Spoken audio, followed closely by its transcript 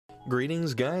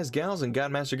Greetings guys, gals, and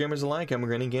Godmaster gamers alike. I'm a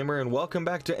Grinning gamer and welcome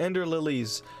back to Ender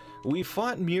Lilies. We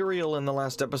fought Muriel in the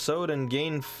last episode and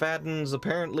gained Faden's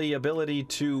apparently ability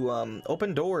to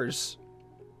open doors.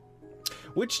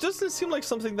 Which doesn't seem like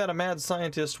something that a mad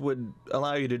scientist would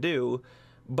allow you to do,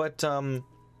 but Faden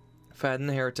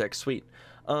the Heretic, sweet.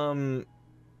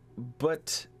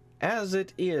 But as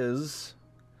it is,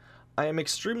 I am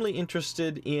extremely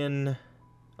interested in...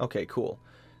 Okay, cool.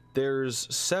 There's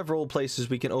several places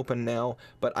we can open now,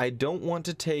 but I don't want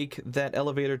to take that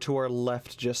elevator to our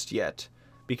left just yet,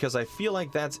 because I feel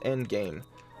like that's endgame.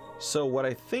 So what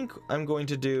I think I'm going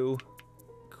to do...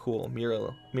 Cool,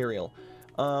 Muriel.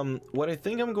 What I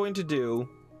think I'm going to do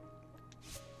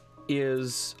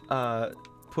is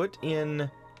put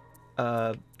in...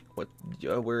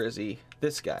 where is he?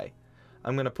 This guy.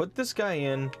 I'm going to put this guy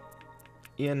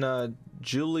in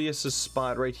Julius's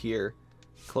spot right here.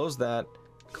 Close that.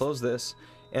 Close this,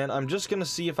 and I'm just gonna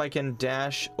see if I can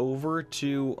dash over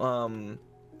to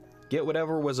get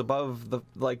whatever was above the,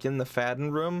 like, in the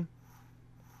Faden room.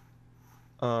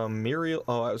 Muriel,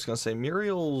 oh, I was gonna say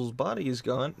Muriel's body is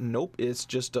gone. Nope, it's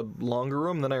just a longer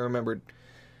room than I remembered.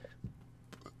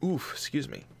 Oof, excuse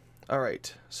me.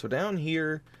 Alright, so down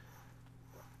here,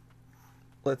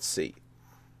 let's see,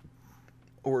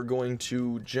 we're going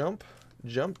to jump.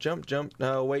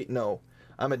 No, wait, no,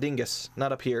 I'm a dingus,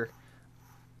 not up here.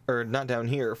 Or not down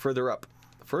here, further up,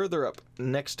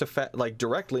 next to like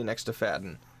directly next to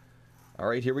Faden. All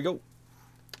right, here we go.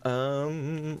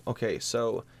 Okay,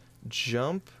 so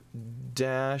jump,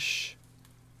 dash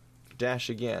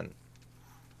again.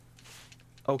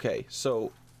 Okay,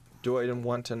 so do I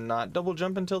want to not double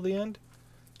jump until the end?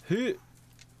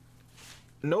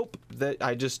 Nope, that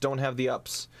I just don't have the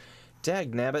ups.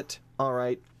 Dag nabbit. All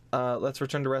right, let's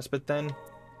return to respite then.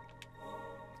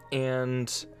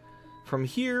 And from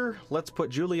here, let's put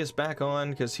Julius back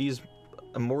on, because he's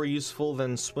more useful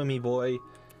than Swimmy Boy.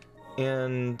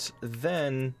 And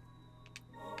then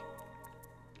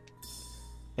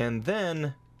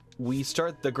we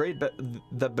start the great...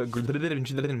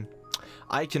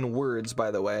 I can words,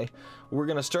 by the way. We're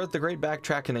going to start the great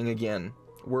back-trackening again,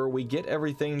 where we get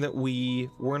everything that we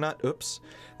were not... Oops.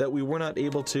 That we were not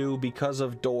able to because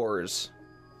of doors.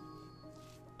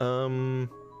 4?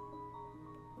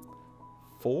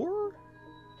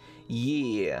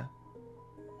 Yeah.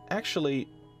 Actually...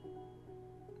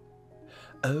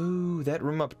 Oh, that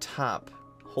room up top.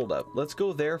 Hold up. Let's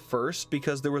go there first,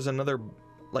 because there was another,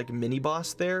 like,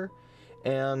 mini-boss there.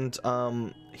 And,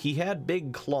 he had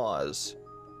big claws.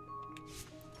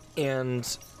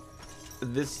 And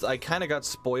this... I kind of got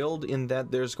spoiled in that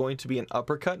there's going to be an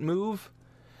uppercut move.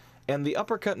 And the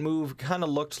uppercut move kind of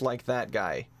looked like that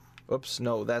guy. Oops,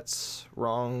 no, that's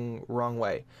wrong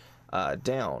way.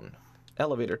 Down.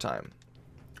 Elevator time.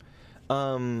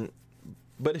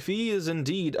 But if he is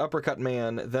indeed Uppercut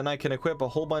Man, then I can equip a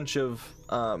whole bunch of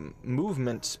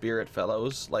movement spirit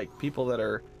fellows, like people that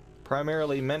are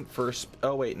primarily meant for...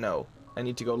 Oh wait, no. I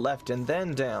need to go left and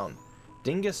then down.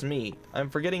 Dingus me. I'm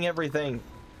forgetting everything.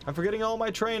 I'm forgetting all my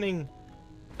training.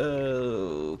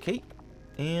 Okay.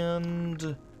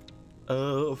 And...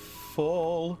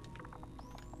 fall.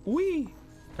 Whee!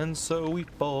 And so we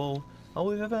fall. All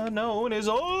we've ever known is...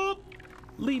 Oh!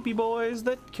 Leapy boys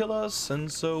that kill us,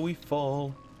 and so we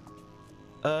fall.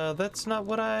 That's not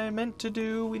what I meant to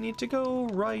do. We need to go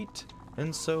right,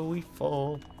 and so we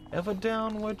fall. Ever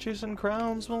downward chasing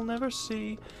crowns we'll never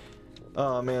see.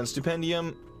 Oh man,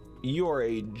 Stupendium, you are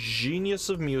a genius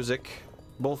of music.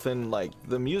 Both in, like,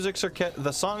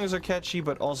 the songs are catchy,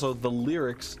 but also the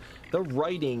lyrics, the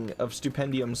writing of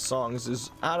Stupendium's songs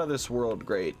is out of this world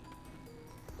great.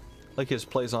 Like his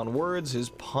plays on words,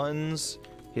 his puns,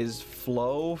 his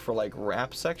flow for, like,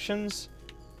 rap sections.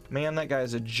 Man, that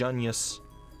guy's a genius.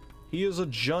 He is a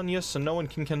genius, and no one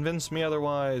can convince me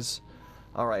otherwise.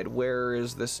 Alright, where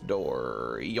is this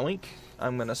door? Yoink.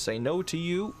 I'm gonna say no to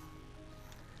you.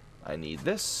 I need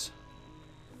this.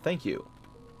 Thank you.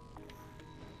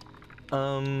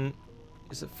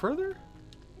 Is it further?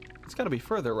 It's gotta be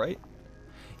further, right?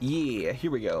 Yeah,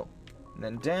 here we go. And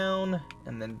then down,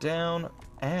 and then down.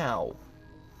 Ow.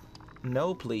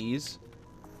 No, please.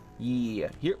 Yeah,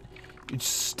 here.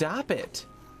 Stop it.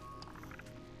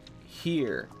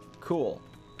 Here. Cool.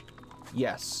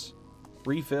 Yes.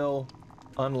 Refill.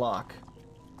 Unlock.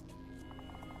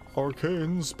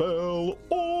 Arcane spell.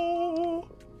 Oh!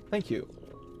 Thank you.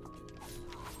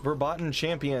 Verboten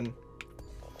champion.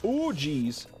 Oh,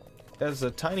 geez. That's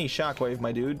a tiny shockwave,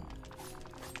 my dude.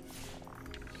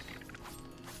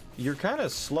 You're kind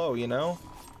of slow, you know?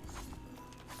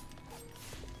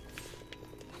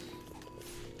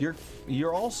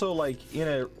 You're also, like,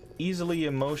 in easily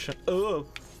emotion. Oh,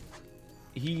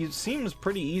 he seems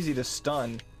pretty easy to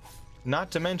stun.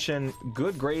 Not to mention,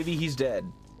 good gravy, he's dead.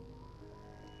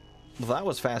 Well, that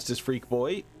was fast as freak,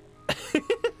 boy.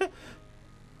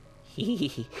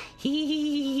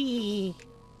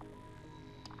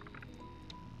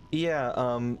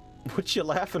 Yeah, what you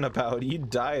laughing about? You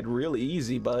died really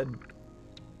easy, bud.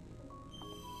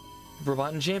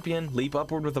 Verboten champion. Leap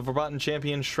upward with the Verboten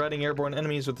champion, shredding airborne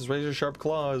enemies with his razor-sharp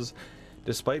claws.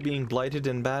 Despite being blighted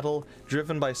in battle,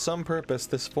 driven by some purpose,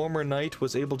 this former knight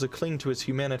was able to cling to his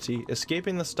humanity.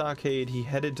 Escaping the stockade, he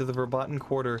headed to the Verboten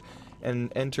quarter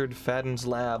and entered Fadden's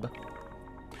lab.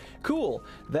 Cool!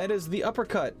 That is the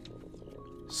uppercut.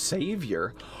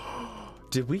 Savior.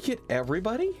 Did we get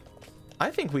everybody? I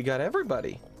think we got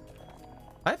everybody.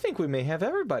 I think we may have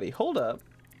everybody. Hold up.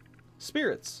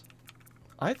 Spirits.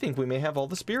 I think we may have all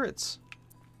the spirits.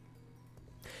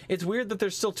 It's weird that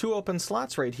there's still 2 open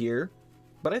slots right here,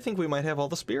 but I think we might have all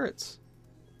the spirits.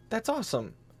 That's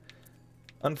awesome.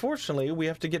 Unfortunately, we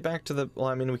have to get back to the... Well,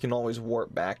 I mean, we can always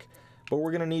warp back, but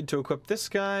we're going to need to equip this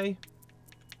guy,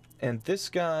 and this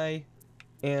guy,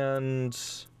 and...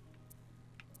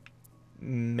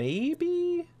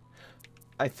 maybe?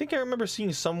 I think I remember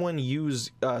seeing someone use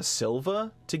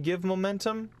Silva to give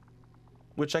momentum,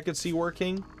 which I could see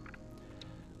working.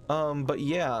 But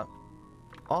yeah,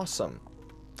 awesome.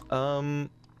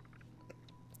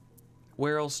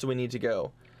 Where else do we need to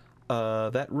go?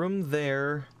 That room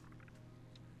there.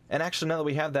 And actually, now that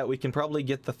we have that, we can probably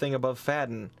get the thing above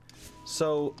Fadden.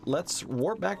 So let's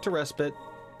warp back to Respite,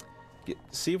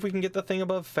 see if we can get the thing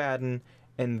above Fadden,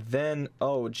 and then,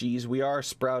 oh geez, we are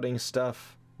sprouting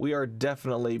stuff. We are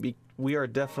definitely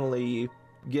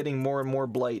getting more and more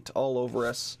blight all over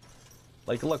us.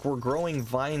 Like, look, we're growing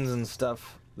vines and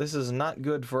stuff. This is not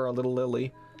good for our little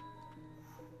Lily.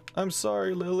 I'm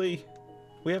sorry, Lily.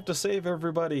 We have to save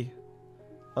everybody.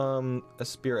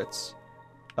 Spirits.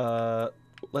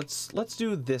 Let's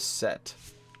do this set.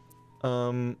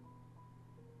 Okay,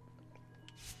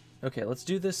 let's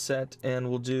do this set, and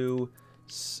we'll do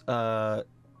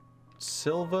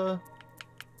Silva.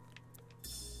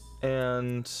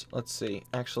 And let's see.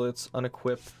 Actually, let's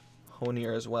unequip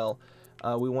Honier as well.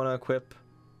 We want to equip.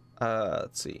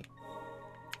 Let's see.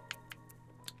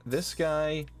 This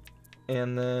guy,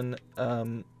 and then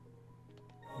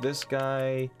this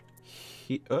guy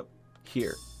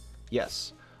here.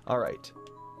 Yes. All right.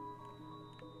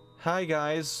 Hi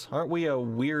guys. Aren't we a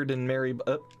weird and merry?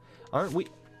 Aren't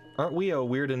we a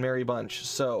weird and merry bunch?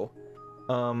 So,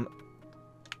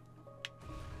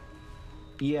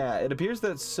 yeah, it appears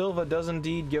that Silva does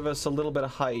indeed give us a little bit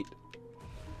of height.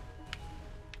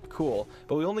 Cool.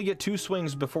 But we only get 2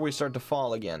 swings before we start to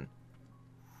fall again.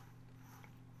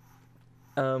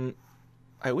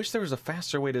 I wish there was a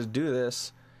faster way to do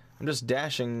this. I'm just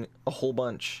dashing a whole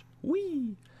bunch.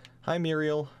 Whee! Hi,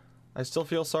 Muriel. I still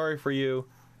feel sorry for you.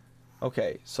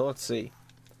 Okay, so let's see.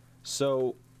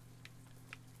 So,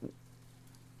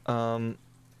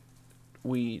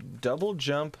 we double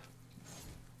jump.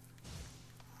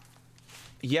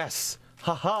 Yes!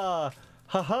 Haha!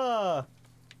 Haha!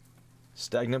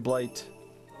 Stagnant Blight.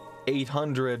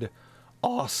 800.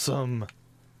 Awesome!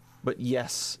 But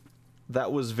yes,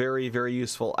 that was very, very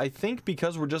useful. I think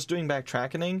because we're just doing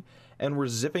back-trackening and we're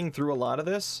zipping through a lot of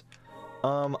this,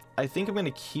 I think I'm going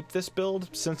to keep this build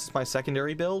since it's my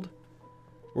secondary build.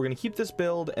 We're going to keep this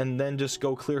build and then just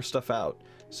go clear stuff out.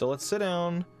 So let's sit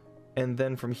down, and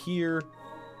then from here,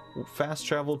 we'll fast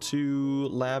travel to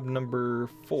lab number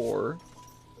 4.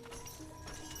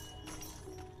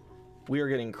 We are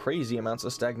getting crazy amounts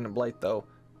of stagnant blight though.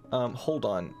 Hold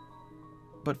on.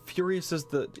 But Furious is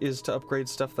to upgrade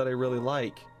stuff that I really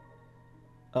like.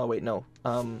 Oh wait, no.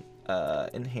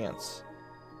 Enhance.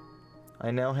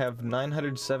 I now have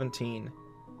 917.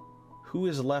 Who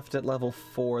is left at level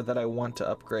 4 that I want to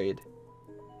upgrade?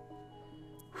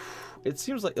 It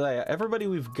seems like everybody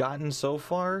we've gotten so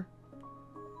far.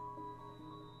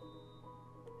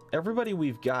 Everybody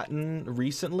we've gotten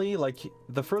recently, like,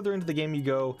 the further into the game you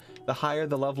go, the higher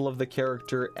the level of the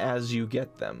character as you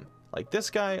get them. Like this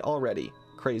guy already.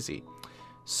 Crazy.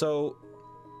 So,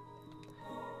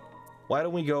 why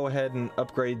don't we go ahead and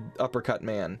upgrade Uppercut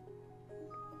Man?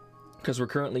 Because we're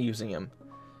currently using him.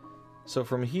 So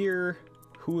from here,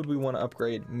 who would we want to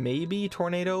upgrade? Maybe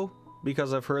Tornado?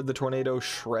 Because I've heard the Tornado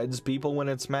shreds people when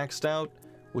it's maxed out,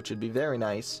 which would be very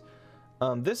nice.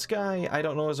 This guy, I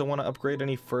don't know as I want to upgrade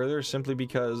any further, simply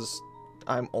because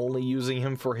I'm only using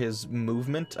him for his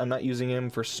movement. I'm not using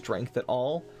him for strength at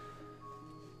all.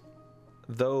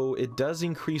 Though it does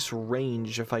increase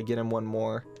range if I get him one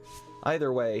more.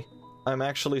 Either way, I'm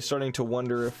actually starting to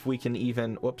wonder if we can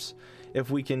even, whoops, if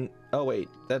we can, oh wait,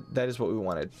 that is what we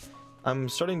wanted. I'm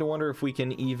starting to wonder if we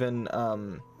can even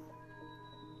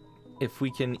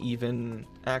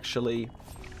actually,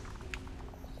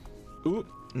 ooh,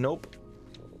 nope.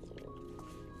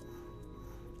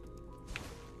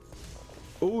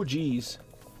 Oh, geez.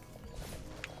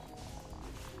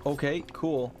 Okay,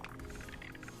 cool.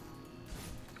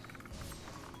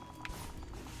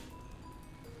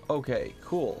 Okay,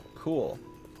 cool, cool.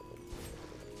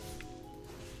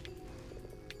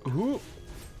 Ooh.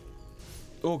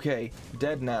 Okay,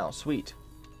 dead now, sweet.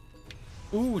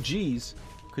 Ooh, geez.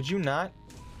 Could you not?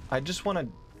 I just want to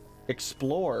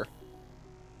explore.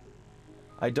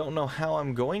 I don't know how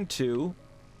I'm going to,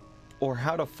 or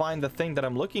how to find the thing that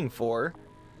I'm looking for,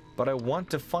 but I want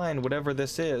to find whatever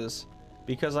this is,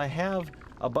 because I have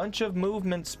a bunch of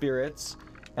movement spirits,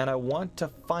 and I want to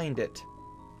find it.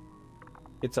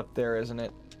 It's up there, isn't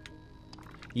it?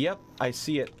 Yep, I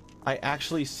see it. I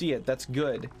actually see it. That's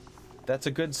good. That's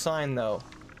a good sign, though.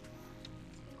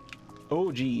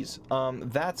 Oh, geez.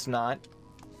 That's not.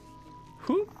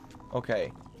 Whoop.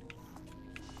 Okay.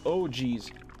 Oh,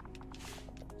 geez.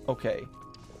 Okay.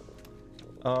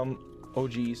 Oh,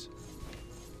 geez.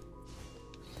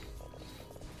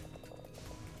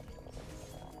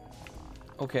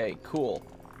 Okay, cool.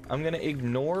 I'm gonna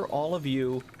ignore all of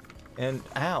you, and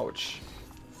ouch.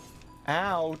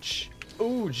 Ouch.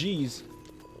 Ooh, geez.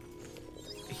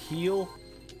 Heal.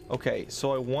 Okay,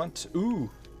 so I want... Ooh.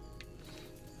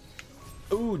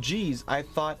 Ooh, geez. I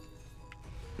thought...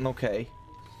 Okay.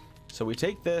 So we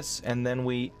take this, and then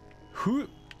we...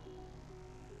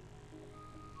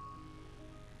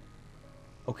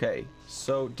 Okay,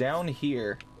 so down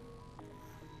here...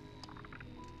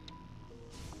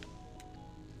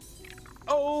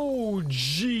 Oh,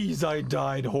 jeez, I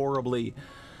died horribly.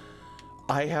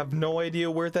 I have no idea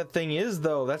where that thing is,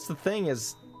 though. That's the thing,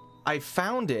 is I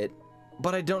found it,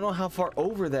 but I don't know how far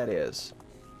over that is.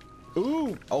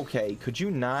 Ooh, okay, could you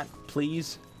not,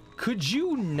 please? Could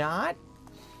you not?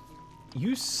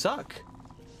 You suck.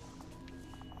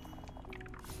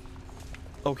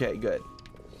 Okay, good.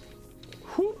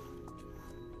 Whoop.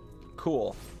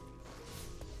 Cool.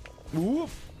 Whoop.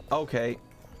 Okay.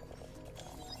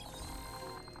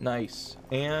 Nice.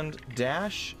 And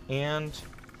dash and...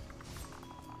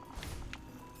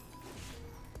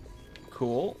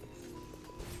 Cool.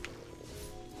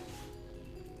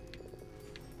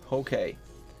 Okay.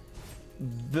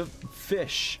 The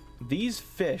fish. These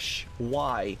fish.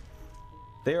 Why?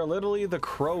 They are literally the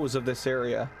crows of this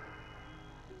area.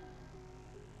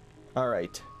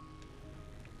 Alright.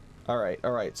 Alright,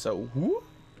 alright. So, whoop.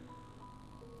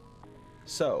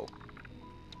 So,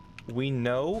 we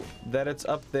know that it's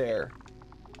up there.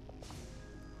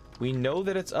 We know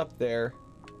that it's up there.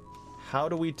 How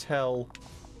do we tell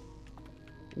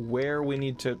where we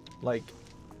need to, like...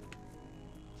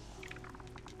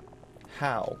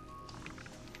 How?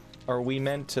 Are we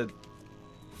meant to...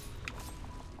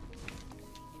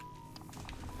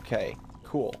 Okay,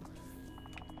 cool.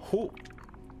 Who?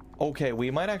 Okay, we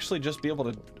might actually just be able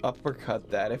to uppercut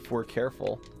that if we're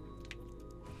careful.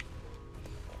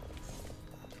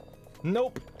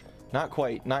 Nope! Not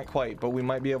quite, not quite, but we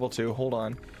might be able to. Hold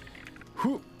on.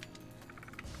 Whew.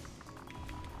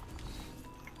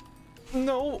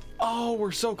 No! Oh,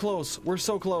 we're so close. We're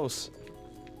so close.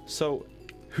 So...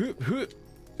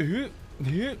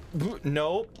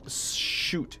 No.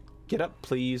 Shoot. Get up,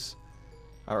 please.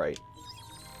 Alright.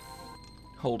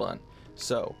 Hold on.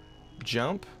 So,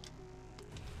 jump.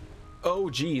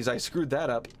 Oh, geez, I screwed that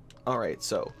up. Alright,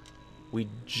 so, we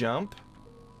jump.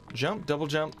 Jump, double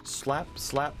jump, slap,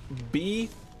 slap, B.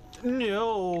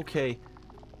 No, okay.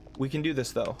 We can do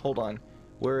this, though. Hold on.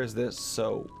 Where is this?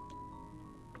 So,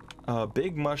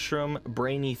 big mushroom,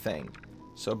 brainy thing.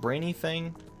 So, brainy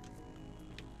thing.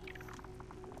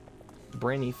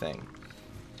 Brainy thing.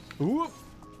 Whoop.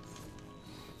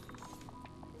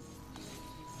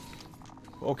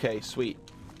 Okay, sweet.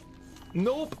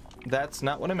 Nope, that's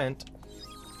not what I meant.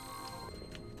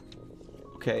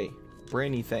 Okay,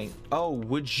 brainy thing. Oh,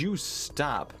 would you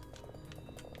stop?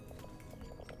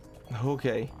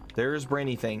 Okay, there's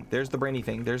brainy thing. There's the brainy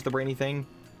thing. There's the brainy thing.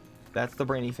 That's the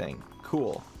brainy thing.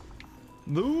 Cool.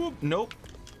 Nope, nope.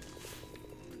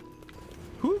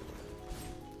 Whoop.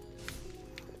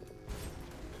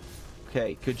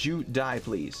 Okay, could you die,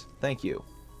 please? Thank you.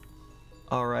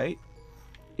 Alright.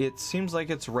 It seems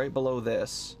like it's right below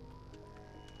this.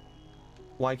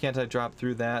 Why can't I drop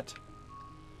through that?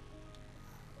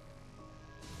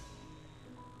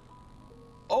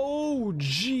 Oh,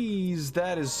 jeez,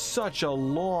 that is such a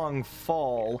long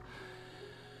fall.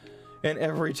 And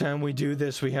every time we do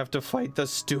this, we have to fight the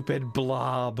stupid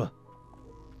blob.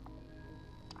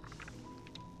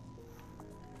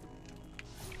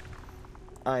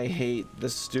 I hate the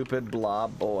stupid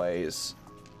blob boys.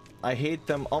 I hate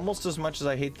them almost as much as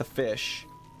I hate the fish.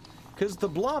 Because the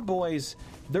blob boys,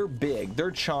 they're big,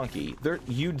 they're chonky.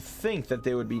 You'd think that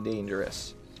they would be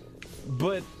dangerous.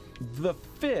 But the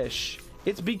fish,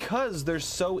 it's because they're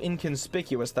so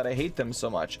inconspicuous that I hate them so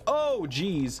much. Oh,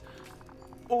 geez.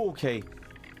 Okay.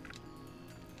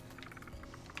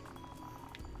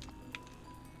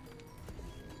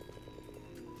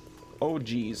 Oh,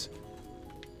 geez.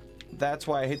 That's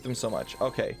why I hate them so much.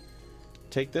 Okay.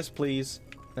 Take this, please.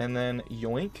 And then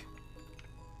yoink.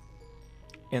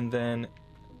 And then...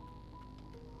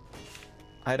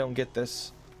 I don't get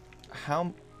this.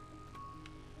 How...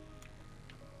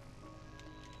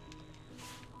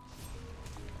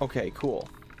 Okay, cool.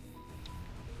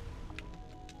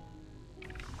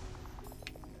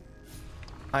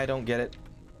 I don't get it.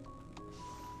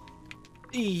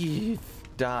 Eeeh,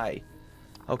 die.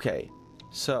 Okay,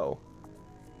 so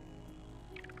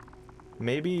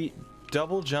maybe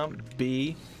double jump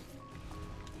B.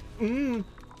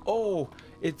 Oh,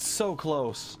 it's so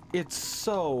close. It's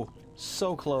so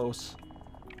close.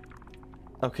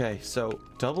 Okay, so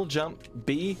double jump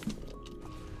B.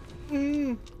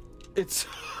 It's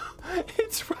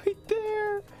it's right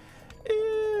there.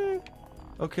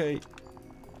 Okay.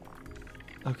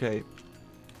 Okay.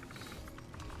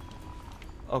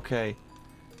 Okay.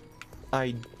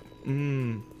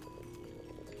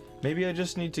 Maybe I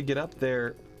just need to get up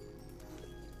there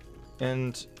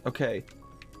and okay.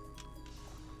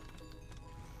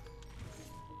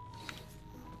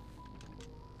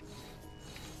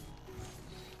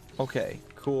 Okay,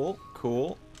 cool.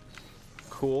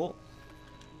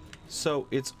 So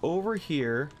it's over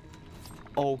here.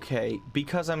 Okay,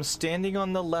 because I'm standing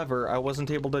on the lever, I wasn't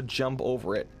able to jump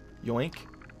over it. Yoink.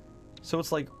 So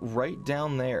it's like right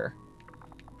down there.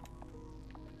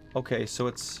 Okay, so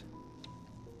it's...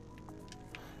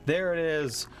 There it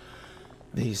is!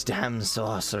 These damn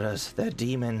sorcerers, they're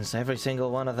demons, every single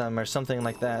one of them, or something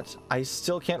like that. I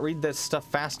still can't read this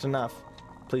stuff fast enough.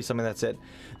 Please tell me that's it.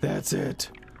 That's it!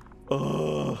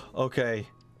 Ugh, okay.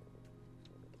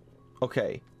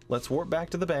 Okay, let's warp back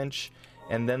to the bench.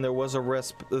 And then there was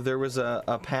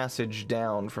a passage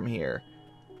down from here.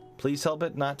 Please help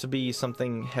it not to be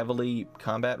something heavily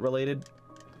combat related.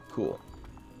 Cool.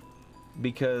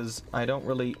 Because I don't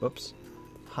really... Oops.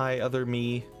 Hi, other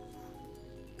me.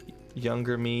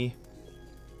 Younger me.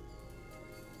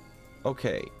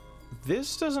 Okay.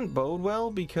 This doesn't bode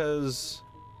well because...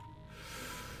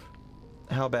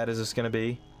 How bad is this going to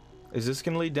be? Is this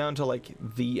going to lead down to, like,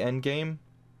 the end game?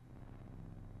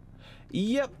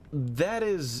 Yep, that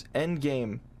is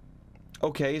endgame.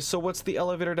 Okay, so what's the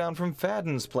elevator down from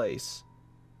Fadden's place?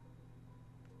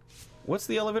 What's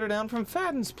the elevator down from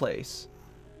Fadden's place?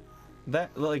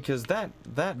 That, like, cause that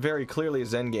very clearly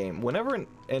is endgame. Whenever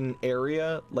an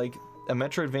area, like a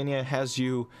Metroidvania, has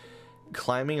you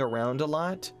climbing around a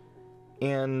lot,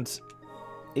 and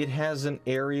it has an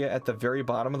area at the very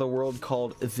bottom of the world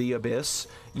called the Abyss,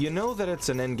 you know that it's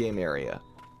an endgame area.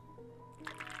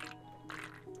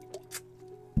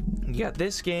 Yeah,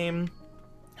 this game,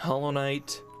 Hollow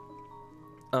Knight,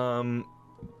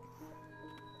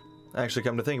 actually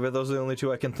come to think of it, those are the only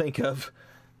two I can think of.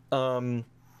 It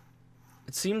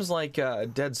seems like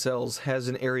Dead Cells has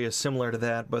an area similar to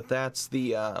that, but that's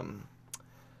the,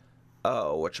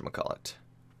 whatchamacallit.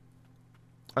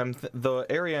 The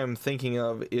area I'm thinking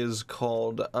of is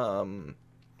called, the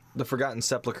Forgotten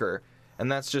Sepulchre,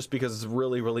 and that's just because it's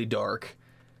really, really dark.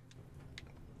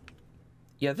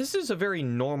 Yeah, this is a very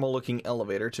normal-looking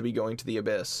elevator to be going to the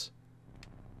Abyss.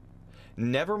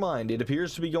 Never mind, it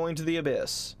appears to be going to the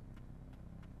Abyss.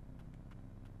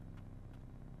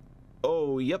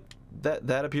 Oh, yep,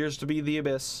 that appears to be the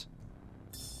Abyss.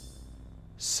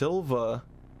 Silva?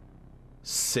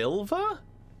 Silva?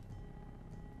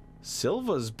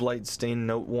 Silva's Blightstain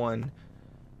Note 1.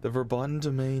 The verboten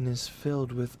domain is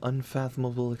filled with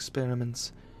unfathomable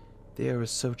experiments. The air is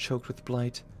so choked with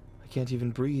blight, I can't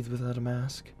even breathe without a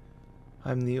mask.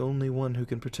 I'm the only one who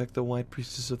can protect the White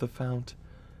Priestess of the Fount.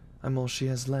 I'm all she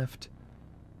has left.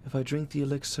 If I drink the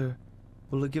elixir,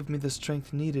 will it give me the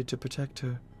strength needed to protect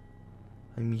her?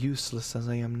 I'm useless as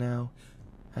I am now,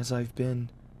 as I've been.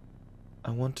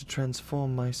 I want to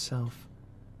transform myself.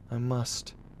 I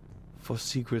must, for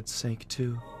Sigurd's sake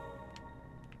too.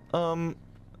 Probably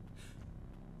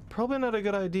not a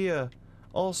good idea.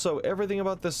 Also, everything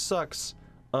about this sucks.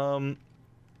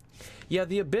 Yeah,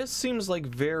 the Abyss seems like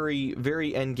very,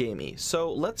 very endgamey.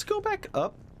 So let's go back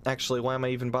up. Actually, why am I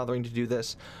even bothering to do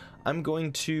this? I'm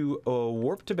going to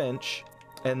warp to bench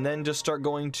and then just start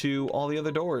going to all the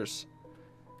other doors.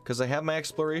 Because I have my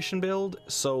exploration build,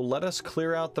 so let us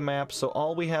clear out the map. So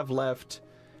all we have left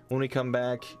when we come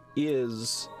back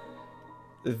is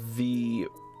the...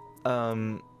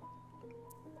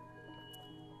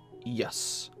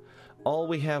 yes. All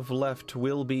we have left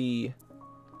will be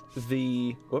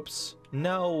the... whoops.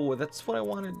 No, that's what I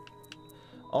wanted.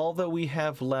 All that we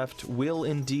have left will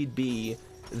indeed be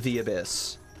the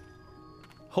Abyss.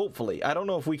 Hopefully. I don't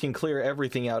know if we can clear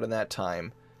everything out in that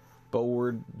time, but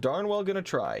we're darn well gonna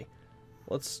try.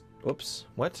 Let's... whoops.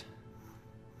 What?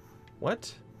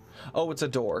 What? Oh, it's a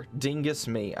door. Dingus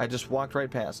me. I just walked right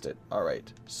past it.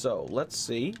 Alright. So, let's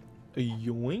see.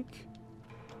 Yoink.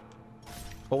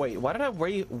 Oh, wait. Why did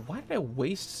I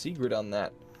waste secret on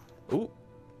that? Ooh.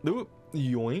 Ooh.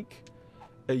 Yoink.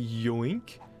 A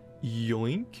yoink.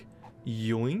 Yoink.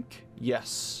 Yoink.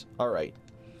 Yes. Alright.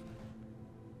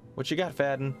 What you got,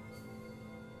 Fadden?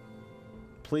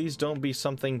 Please don't be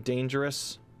something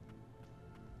dangerous.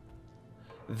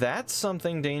 That's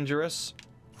something dangerous.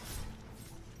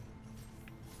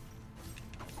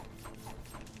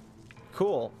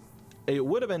 Cool. It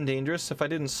would have been dangerous if I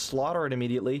didn't slaughter it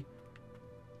immediately.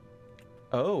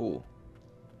 Oh.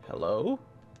 Hello?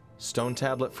 Stone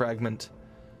tablet fragment.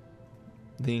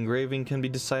 The engraving can be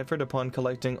deciphered upon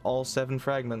collecting all 7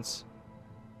 fragments.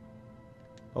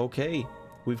 Okay.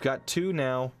 We've got 2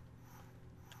 now.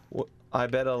 I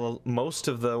bet most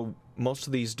of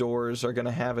these doors are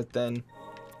gonna have it then.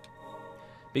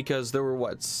 Because there were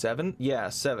what, 7? Yeah,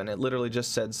 7. It literally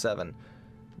just said 7.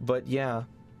 But yeah,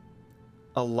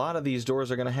 a lot of these doors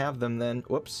are gonna have them then.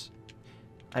 Whoops.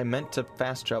 I meant to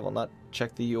fast travel, not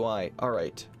check the UI.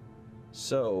 Alright.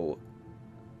 So,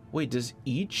 wait, does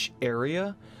each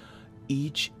area?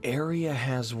 Each area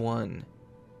has one.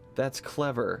 That's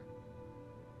clever.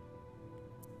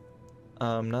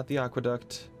 Not the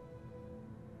aqueduct.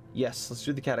 Yes, let's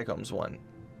do the catacombs one.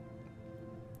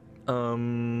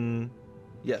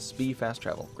 Yes, B, fast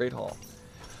travel. Great Hall.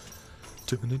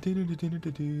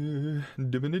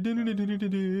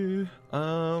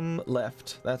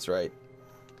 Left. That's right.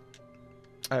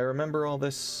 I remember all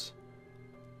this.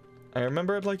 I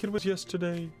remember it like it was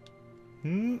yesterday.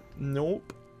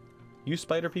 Nope. You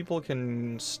spider people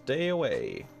can stay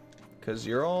away. 'Cause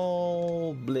you're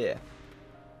all bleh.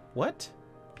 What?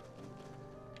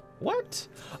 What?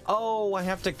 Oh, I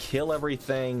have to kill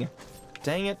everything.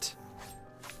 Dang it.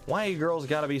 Why you girls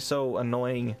gotta be so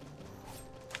annoying?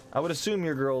 I would assume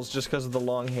you're girls just because of the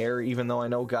long hair, even though I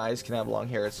know guys can have long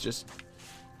hair. It's just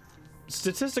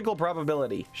statistical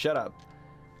probability. Shut up.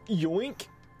 Yoink.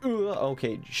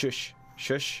 Okay, shush.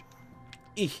 Shush.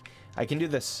 Eek. I can do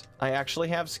this. I actually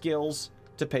have skills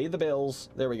to pay the bills.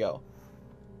 There we go.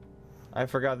 I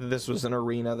forgot that this was an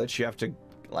arena that you have to,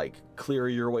 like, clear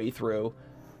your way through.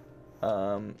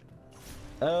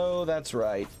 Oh, that's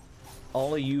right.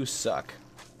 All of you suck.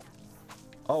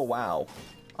 Oh, wow.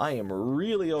 I am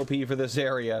really OP for this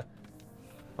area.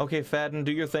 Okay, Fadden,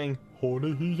 do your thing.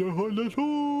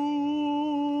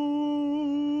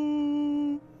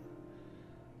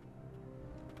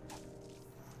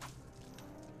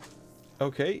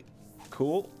 Okay,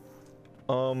 cool.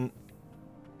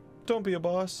 Don't be a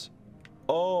boss.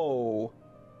 Oh.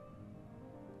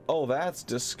 Oh, that's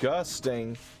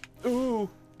disgusting. Ooh.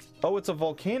 Oh, it's a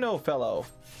volcano fellow.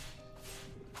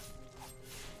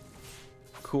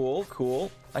 Cool,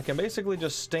 cool. I can basically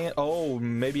just stand. Oh,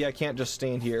 maybe I can't just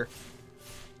stand here.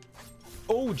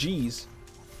 Oh, geez.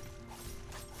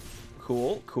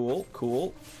 Cool, cool,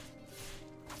 cool.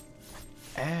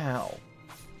 Ow.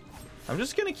 I'm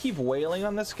just gonna keep wailing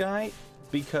on this guy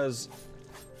because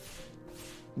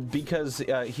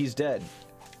he's dead.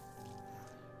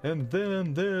 And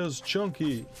then there's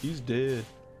Chunky. He's dead.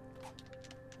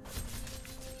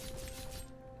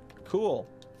 Cool.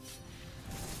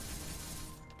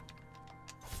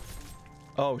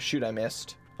 Oh, shoot, I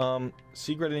missed.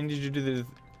 Secret, I need you to do the...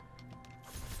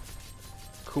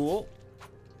 Cool.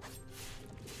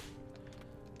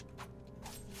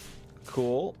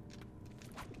 Cool.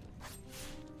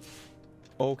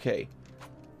 Okay.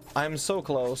 I'm so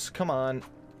close. Come on.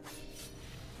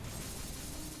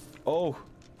 Oh.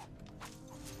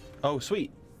 Oh,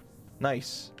 sweet.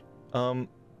 Nice.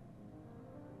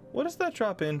 What does that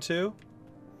drop into?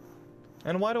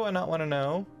 And why do I not want to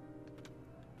know?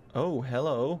 Oh,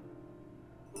 hello.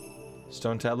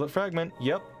 Stone tablet fragment.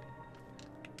 Yep.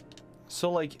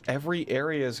 So, like, every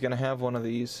area is gonna have one of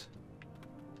these.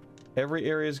 Every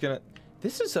area is gonna...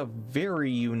 This is a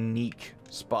very unique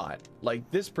spot.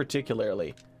 Like, this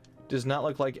particularly does not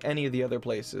look like any of the other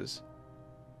places.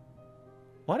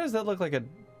 Why does that look like a...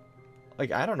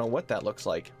 Like, I don't know what that looks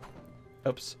like.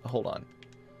 Oops, hold on.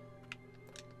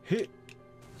 Hit.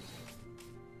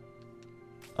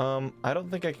 I don't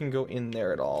think I can go in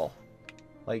there at all.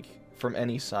 Like, from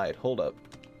any side. Hold up.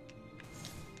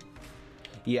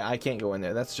 Yeah, I can't go in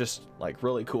there. That's just, like,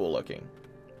 really cool looking.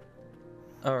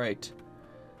 Alright.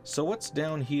 So what's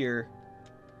down here?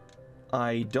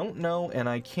 I don't know, and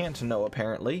I can't know,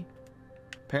 apparently.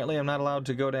 Apparently I'm not allowed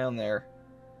to go down there.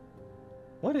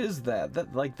 What is that?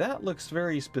 That looks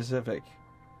very specific.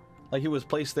 Like it was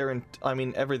placed there, and I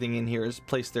mean, everything in here is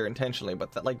placed there intentionally,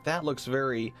 but that looks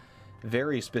very,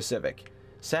 very specific.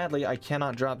 Sadly, I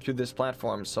cannot drop through this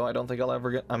platform, so I don't think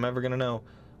I'm ever gonna know.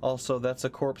 Also, that's a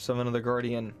corpse of another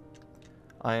guardian.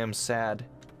 I am sad.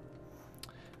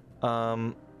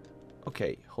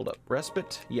 Okay, hold up.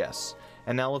 Respite? Yes.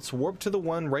 And now let's warp to the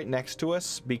one right next to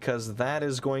us, because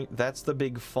that's the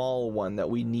big fall one that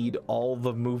we need all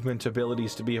the movement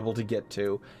abilities to be able to get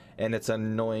to, and it's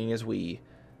annoying as we.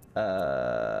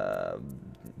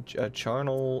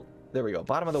 Charnel. There we go.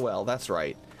 Bottom of the well. That's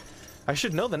right. I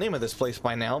should know the name of this place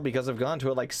by now because I've gone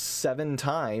to it like 7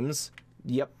 times.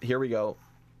 Yep, here we go.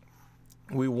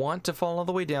 We want to fall all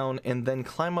the way down and then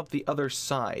climb up the other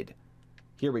side.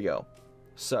 Here we go.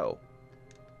 So,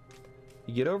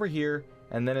 you get over here,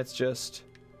 and then it's just...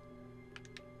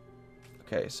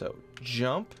 Okay, so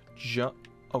jump.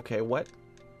 Okay, what?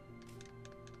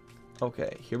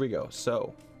 Okay, here we go.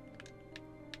 So...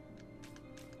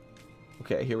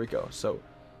 Okay, here we go. So,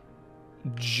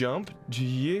 jump.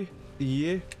 Yeah.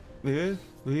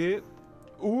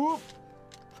 Oop.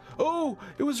 Oh,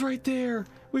 it was right there.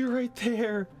 We were right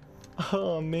there.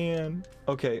 Oh, man.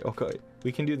 Okay.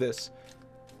 We can do this.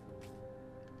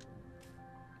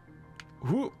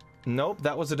 Whoop. Nope,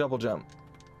 that was a double jump.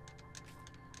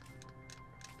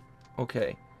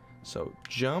 Okay. So,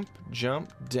 jump,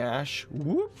 dash.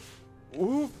 Whoop.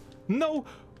 Whoop. No.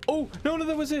 Oh, no,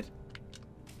 that was it.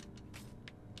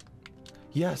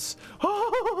 Yes.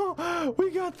 Oh, we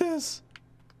got this.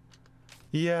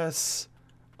 Yes.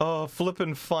 Oh,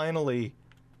 flippin' finally.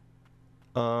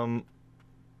 Oh,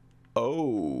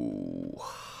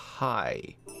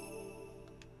 hi.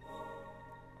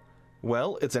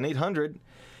 Well, it's an 800.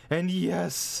 And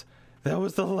yes, that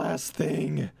was the last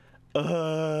thing.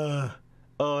 Oh,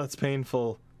 that's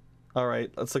painful. All right,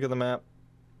 let's look at the map.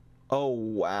 Oh,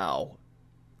 wow.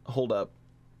 Hold up.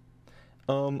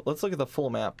 Let's look at the full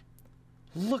map.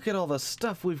 Look at all the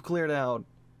stuff we've cleared out.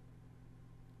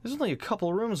 There's only a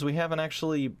couple rooms we haven't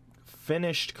actually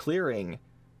finished clearing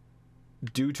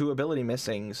due to ability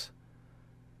missings.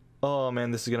 Oh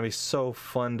man, this is gonna be so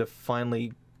fun to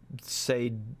finally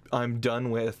say I'm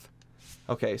done with.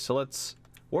 Okay, so let's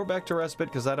warp back to Respite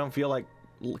because I don't feel like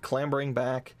clambering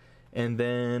back, and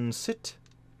then sit.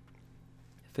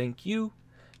 Thank you.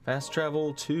 Fast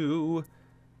travel to...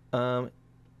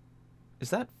 is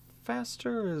that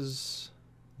faster or is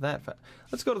that fast?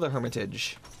 Let's go to the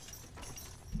Hermitage.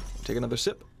 Take another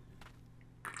sip.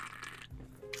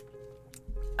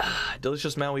 Ah,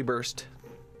 delicious Maui burst.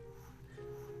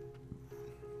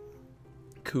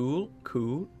 Cool.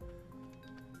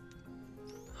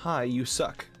 Hi, you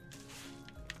suck.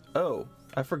 Oh,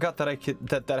 I forgot that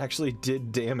that actually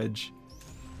did damage.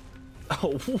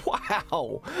 Oh,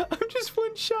 wow! I'm just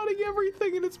one-shotting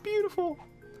everything and it's beautiful.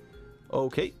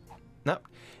 Okay. No,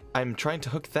 I'm trying to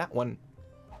hook that one.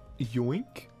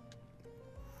 Yoink.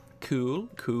 Cool.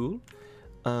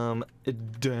 Down.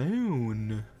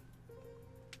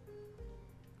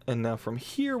 And now from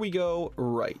here we go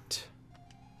right.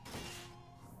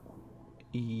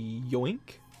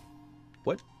 Yoink.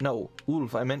 What? No,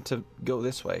 Ulf, I meant to go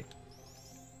this way.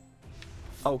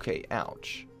 Okay,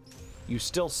 ouch. You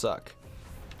still suck.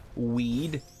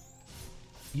 Weed.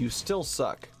 You still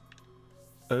suck.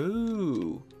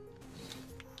 Oh.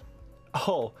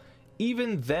 Oh,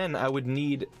 even then I would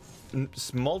need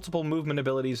multiple movement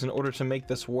abilities in order to make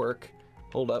this work.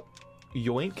 Hold up.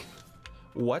 Yoink.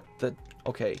 What the...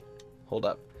 Okay, hold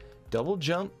up. Double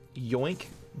jump, yoink,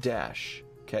 dash.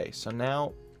 Okay, so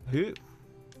now...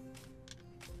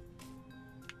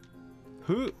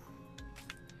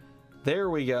 There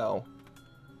we go.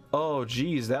 Oh,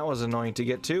 geez, that was annoying to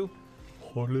get to.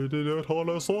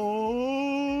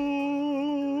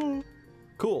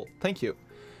 Cool, thank you.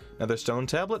 Another stone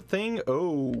tablet thing.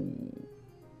 Oh.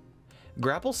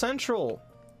 Grapple Central.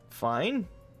 Fine.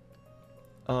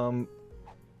 Okay,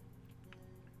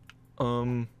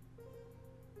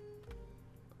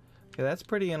 that's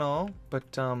pretty and all,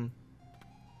 but,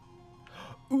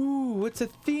 ooh, it's a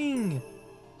thing!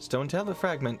 Stone tablet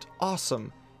fragment.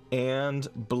 Awesome. And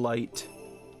blight.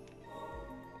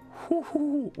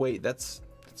 Woohoo! Wait, that's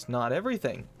not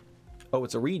everything. Oh,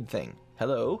 it's a reed thing.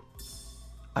 Hello.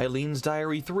 Eileen's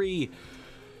Diary 3.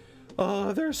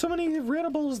 There are so many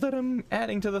readables that I'm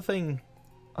adding to the thing.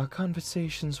 Our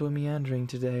conversations were meandering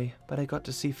today, but I got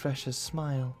to see Fresha's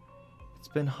smile. It's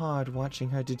been hard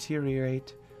watching her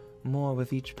deteriorate more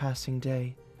with each passing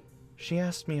day. She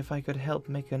asked me if I could help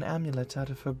make an amulet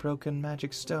out of her broken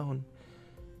magic stone.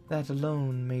 That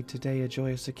alone made today a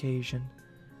joyous occasion.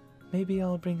 Maybe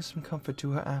I'll bring some comfort to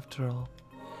her after all.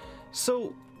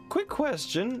 So, quick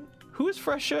question. Who is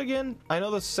Fresha again? I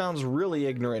know this sounds really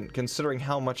ignorant considering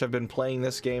how much I've been playing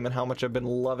this game and how much I've been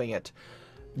loving it.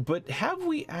 But have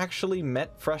we actually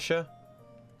met Fresha?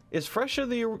 Is Fresha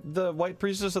the White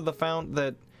Priestess of the Fount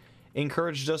that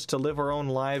encouraged us to live our own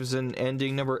lives in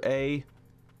ending number A?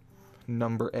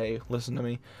 Number A, listen to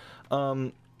me.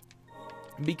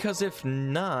 Because if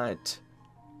not,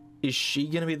 is she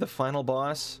gonna be the final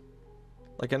boss?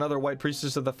 Like another White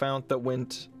Priestess of the Fount that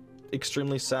went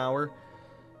extremely sour?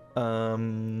 Where do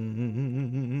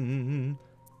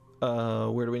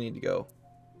we need to go?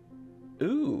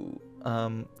 Ooh,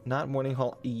 not Morning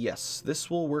Hall. Yes, this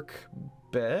will work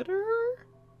better?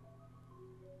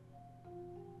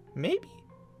 Maybe?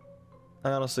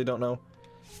 I honestly don't know.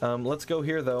 Let's go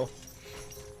here, though.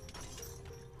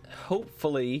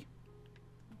 Hopefully,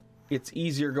 it's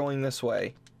easier going this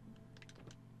way.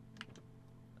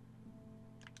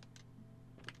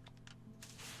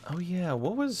 Oh yeah,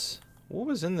 what was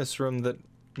in this room that...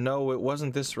 No, it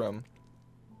wasn't this room.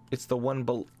 It's the one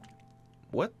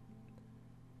what?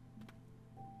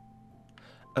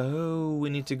 Oh, we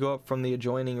need to go up from the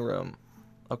adjoining room.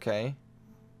 Okay.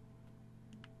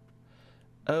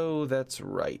 Oh, that's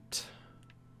right.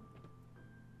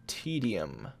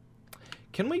 Tedium.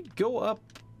 Can we go up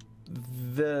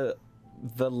the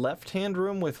left-hand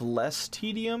room with less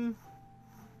tedium?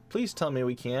 Please tell me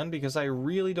we can, because I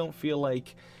really don't feel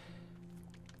like...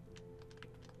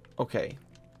 Okay.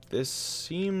 This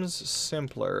seems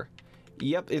simpler.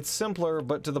 Yep, it's simpler,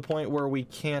 but to the point where we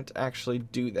can't actually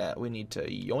do that. We need to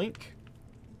yoink.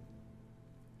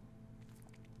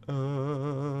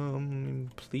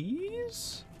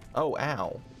 Please? Oh,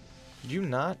 ow. Did you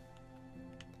not?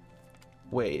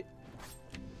 Wait.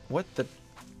 What the...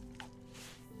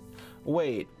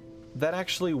 Wait. That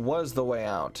actually was the way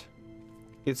out.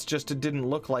 It's just it didn't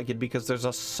look like it because there's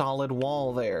a solid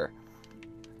wall there.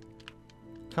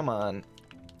 Come on.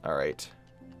 Alright.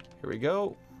 Here we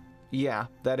go. Yeah,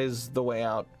 that is the way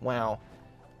out. Wow.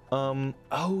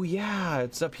 Oh yeah,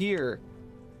 it's up here.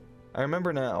 I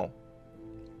remember now.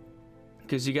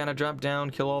 Because you gotta drop down,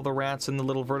 kill all the rats in the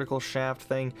little vertical shaft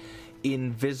thing.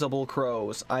 Invisible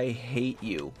crows. I hate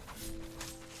you.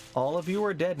 All of you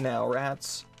are dead now,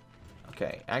 rats.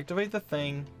 Okay, activate the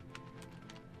thing.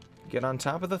 Get on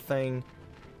top of the thing.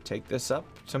 Take this up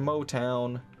to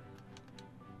Motown.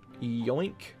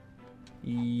 Yoink.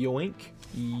 Yoink.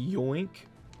 Yoink.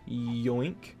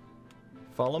 Yoink.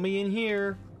 Follow me in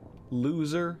here,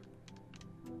 loser.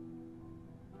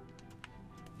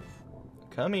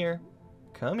 Come here.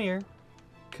 Come here.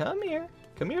 Come here.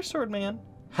 Come here, sword man.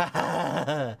 Ha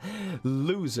ha!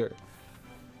 Loser.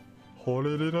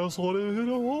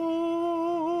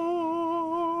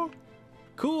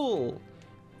 Cool.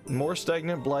 More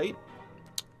stagnant blight.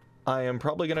 I am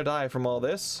probably gonna die from all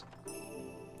this.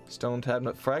 Stone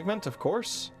tablet fragment, of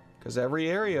course, because every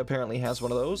area apparently has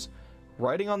one of those.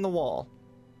 Writing on the wall.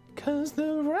 'Cause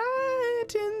the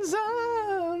writing's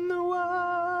on the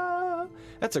wall.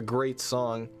 That's a great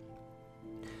song.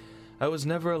 I was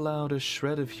never allowed a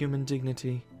shred of human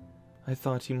dignity. I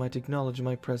thought he might acknowledge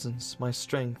my presence, my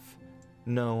strength.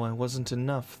 No, I wasn't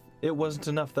enough. It wasn't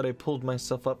enough that I pulled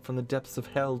myself up from the depths of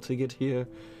hell to get here.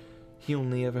 He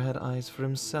only ever had eyes for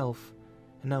himself,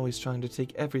 and now he's trying to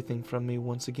take everything from me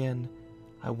once again.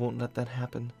 I won't let that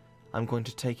happen. I'm going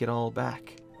to take it all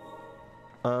back.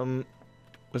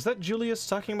 Was that Julius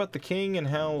talking about the king and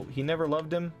how he never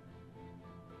loved him?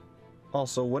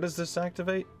 Also, what does this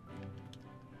activate?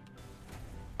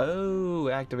 Oh,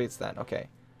 activates that. Okay.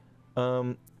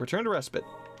 Return to respite.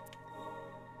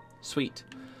 Sweet.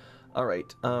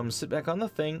 Alright, sit back on the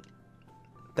thing.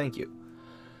 Thank you.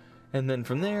 And then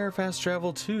from there, fast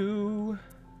travel to...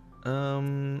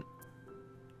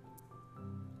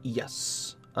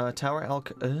 Yes. Tower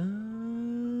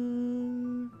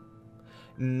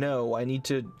No, I need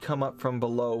to come up from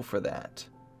below for that.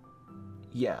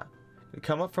 Yeah.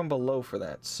 Come up from below for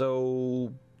that.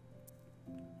 So...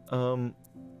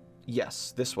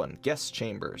 Yes, this one. Guest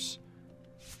chambers.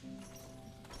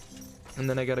 And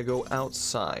then I gotta go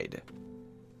outside.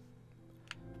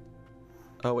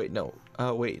 Oh, wait, no.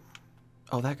 Oh, wait.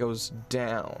 Oh, that goes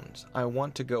down. I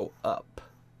want to go up.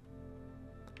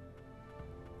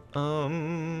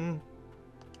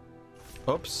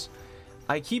 Oops.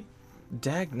 I keep...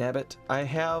 Dagnabbit. I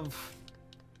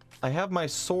have my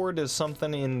sword as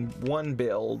something in one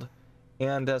build,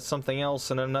 and as something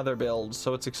else in another build,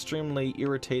 so it's extremely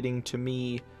irritating to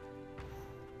me.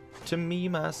 To me,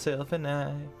 myself, and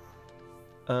I.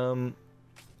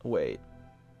 Wait.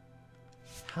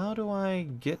 How do I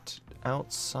get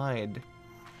outside?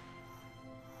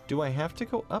 Do I have to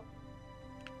go up?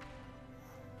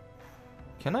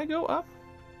 Can I go up?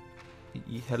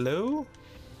 Hello?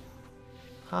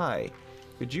 Hi.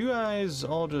 Could you guys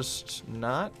all just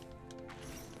not?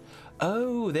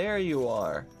 Oh, there you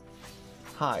are.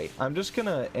 Hi. I'm just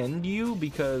gonna end you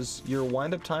because your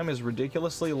wind-up time is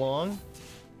ridiculously long.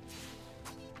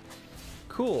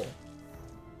 Cool.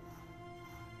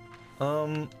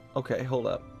 Okay, hold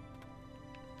up.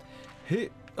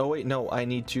 Hit. Oh, wait, no, I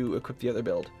need to equip the other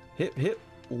build. Hip, hip,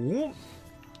 whoop.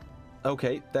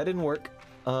 Okay, that didn't work.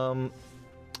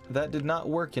 That did not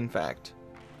work, in fact.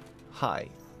 Hi.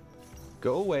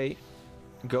 Go away.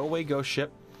 Go away, ghost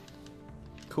ship.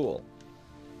 Cool.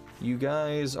 You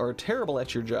guys are terrible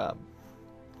at your job.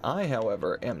 I,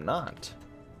 however, am not.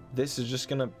 This is just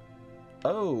gonna...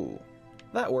 Oh,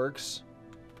 that works.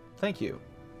 Thank you.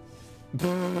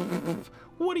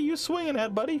 What are you swinging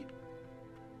at, buddy?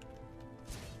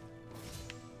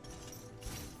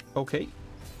 Okay.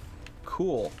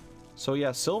 Cool. So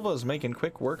yeah, Silva's making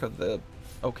quick work of the...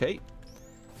 Okay.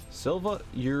 Silva,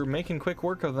 you're making quick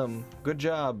work of them. Good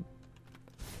job.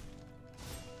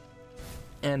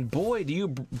 And boy, do you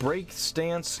break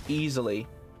stance easily.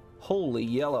 Holy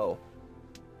yellow.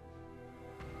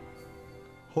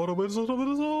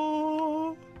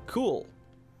 Cool.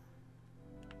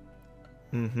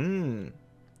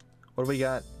 What do we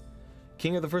got?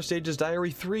 King of the First Ages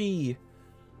Diary 3.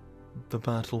 The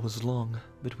battle was long,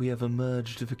 but we have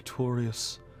emerged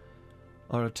victorious.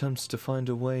 Our attempts to find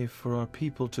a way for our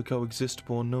people to coexist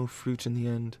bore no fruit in the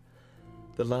end.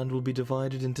 The land will be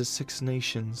divided into 6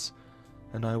 nations,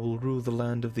 and I will rule the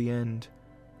land of the end.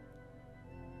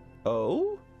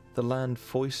 Oh? The land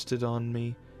foisted on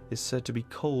me is said to be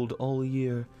cold all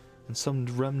year, and some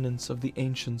remnants of the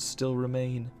ancients still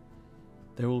remain.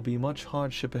 There will be much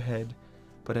hardship ahead,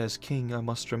 but as king I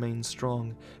must remain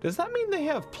strong. Does that mean they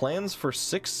have plans for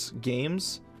 6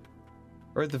 games?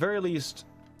 Or at the very least,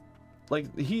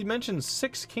 like, he mentioned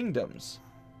 6 kingdoms.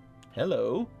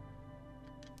 Hello?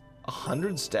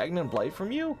 100 stagnant blight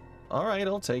from you? Alright,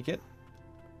 I'll take it.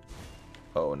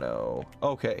 Oh no.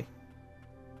 Okay.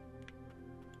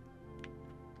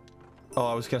 Oh,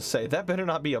 I was gonna say, that better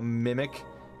not be a mimic,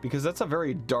 because that's a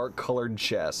very dark colored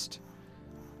chest.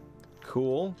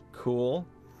 Cool, cool.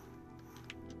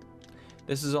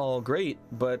 This is all great,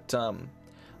 but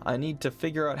I need to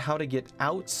figure out how to get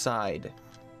outside.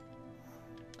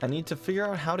 I need to figure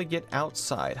out how to get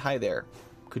outside. Hi there.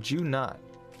 Could you not?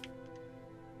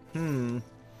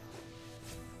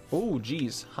 Oh,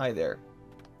 geez. Hi there.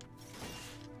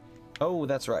 Oh,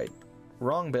 that's right.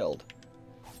 Wrong build.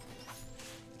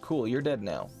 Cool, you're dead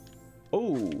now.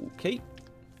 Okay.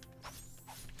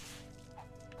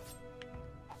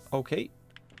 Okay.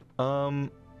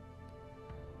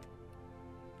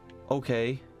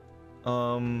 Okay.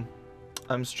 I'm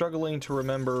struggling to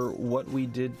remember what we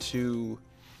did to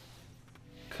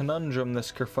conundrum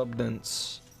this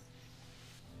kerfubbance.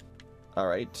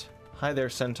 Alright. Hi there,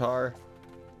 Centaur.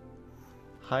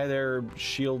 Hi there,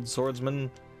 shield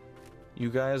swordsman. You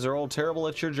guys are all terrible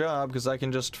at your job because I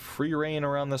can just free reign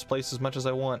around this place as much as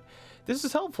I want. This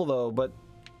is helpful though, but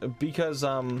because,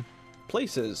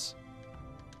 places.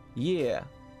 Yeah.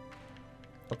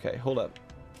 Okay, hold up.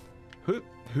 Hoop,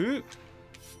 hoop.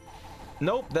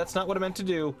 Nope, that's not what I meant to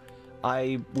do.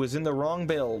 I was in the wrong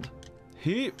build.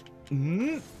 Hoop.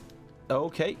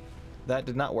 Okay, that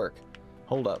did not work.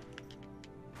 Hold up.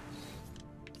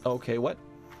 Okay, what?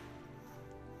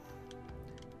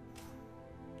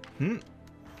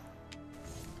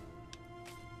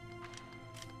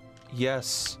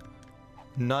 Yes.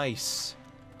 Nice.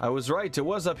 I was right, it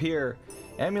was up here.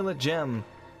 Amulet gem.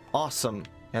 Awesome.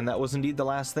 And that was indeed the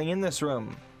last thing in this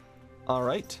room.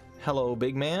 Alright. Hello,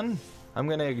 big man. I'm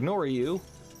gonna ignore you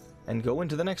and go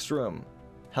into the next room.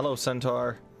 Hello,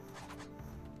 Centaur.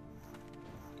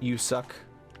 You suck.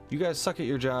 You guys suck at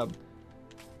your job.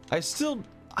 I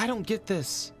don't get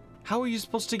this. How are you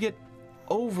supposed to get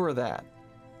over that?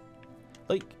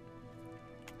 Like,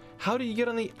 how do you get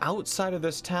on the outside of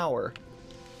this tower?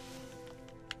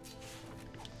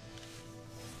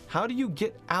 How do you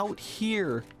get out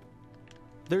here?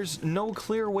 There's no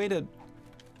clear way to...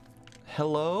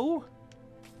 Hello?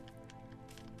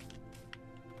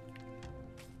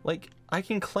 Like, I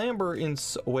can clamber in...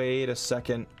 Wait a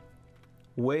second.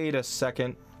 Wait a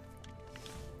second.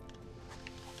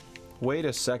 Wait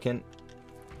a second.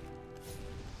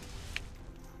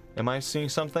 Am I seeing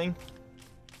something?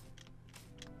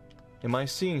 Am I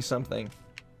seeing something?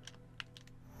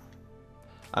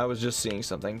 I was just seeing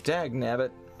something. Dag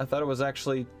nabbit. I thought I was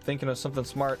actually thinking of something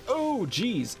smart. Oh,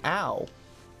 geez. Ow.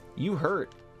 You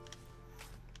hurt.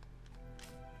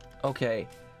 Okay.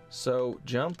 So,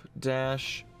 jump,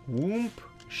 dash, whoomp,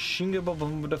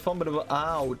 shinga,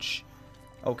 ouch.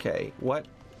 Okay, what?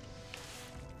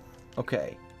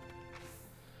 Okay.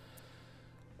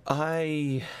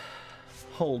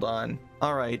 Hold on.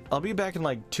 Alright, I'll be back in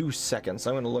like 2 seconds.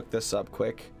 I'm gonna look this up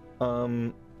quick.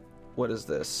 What is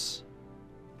this?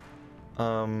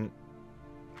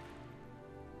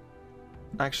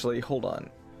 Actually, hold on.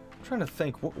 I'm trying to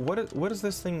think. What is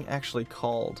this thing actually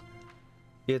called?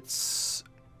 It's...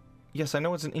 Yes, I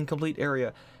know it's an incomplete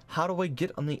area. How do I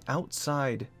get on the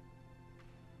outside?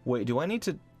 Wait, do I need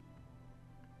to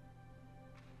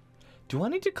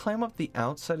climb up the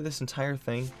outside of this entire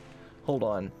thing? Hold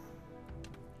on.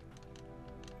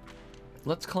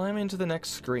 Let's climb into the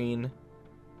next screen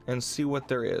and see what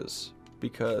there is.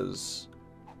 Because...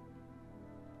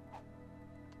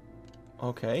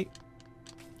 Okay.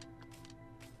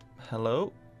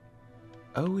 Hello?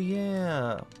 Oh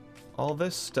yeah. All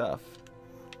this stuff.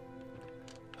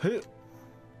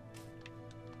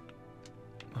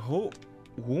 Oh,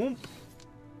 whoop.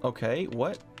 Okay,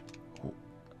 what?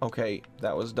 Okay,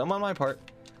 that was dumb on my part.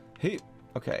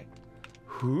 Okay.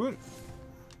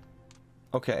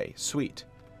 Okay, sweet.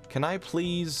 Can I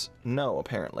please? No,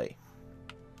 apparently.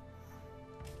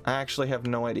 I actually have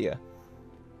no idea.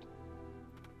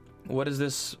 What is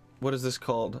this? What is this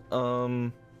called?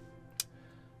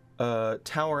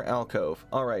 Tower alcove.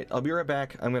 Alright, I'll be right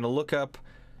back. I'm gonna look up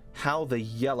how the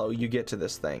yellow you get to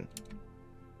this thing.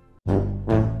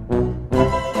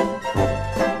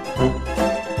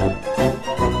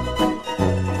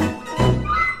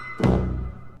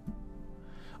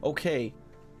 Okay,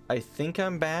 I think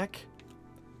I'm back,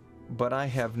 but I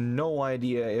have no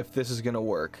idea if this is gonna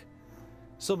work.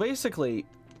 So basically,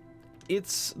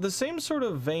 it's the same sort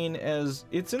of vein as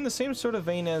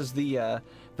the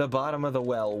bottom of the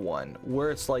well one, where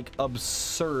it's like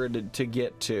absurd to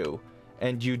get to,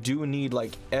 and you do need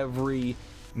like every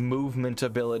movement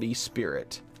ability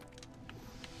spirit.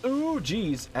 Ooh,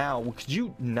 geez, ow, could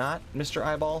you not, Mr.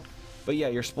 Eyeball? But yeah,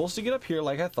 you're supposed to get up here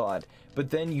like I thought, but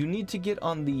then you need to get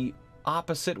on the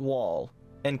opposite wall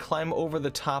and climb over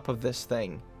the top of this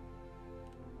thing,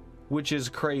 which is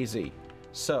crazy.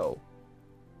 So,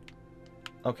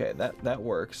 okay, that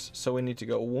works. So we need to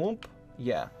go whoop,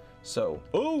 yeah. So,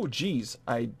 oh geez,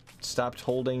 I stopped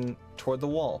holding toward the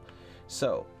wall.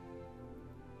 So,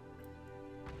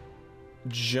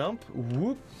 jump,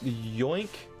 whoop, yoink,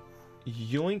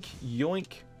 yoink, yoink,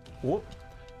 whoop.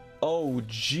 Oh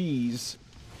geez.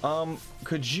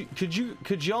 Could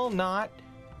y'all not?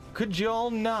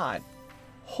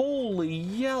 Holy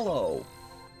yellow.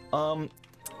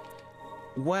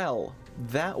 Well,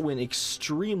 that went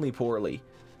extremely poorly.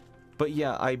 But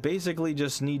yeah, I basically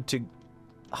just need to...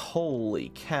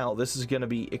 Holy cow, this is gonna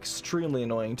be extremely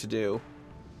annoying to do.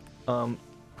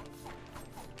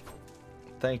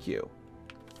 Thank you.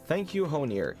 Thank you,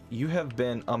 Honir. You have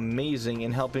been amazing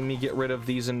in helping me get rid of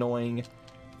these annoying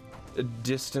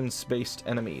distance-based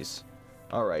enemies.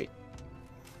 Alright.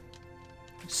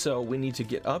 So, we need to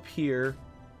get up here,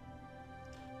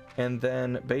 and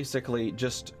then basically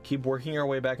just keep working our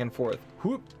way back and forth.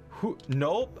 Whoop, whoop,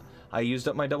 nope! I used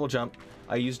up my double jump.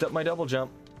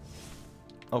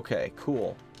 Okay,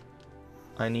 cool.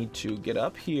 I need to get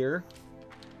up here,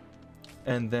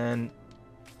 and then...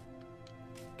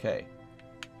 Okay.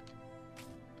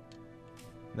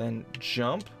 Then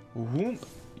jump, whoop,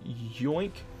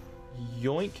 yoink,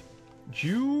 yoink,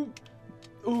 you.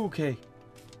 Okay.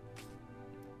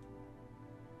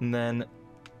 And then,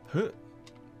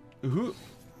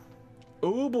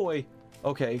 oh boy.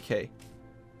 Okay, okay.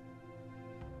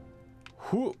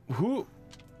 Whoop, whoop,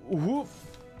 whoop.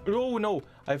 Oh no,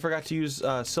 I forgot to use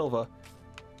Silva.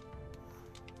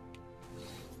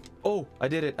 Oh, I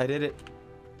did it.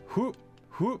 Whoop,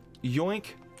 whoop,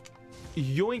 yoink,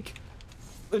 yoink.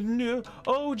 No.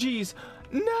 Oh geez.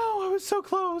 No, I was so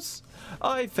close.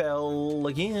 I fell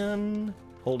again.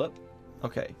 Hold up.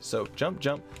 Okay, so jump,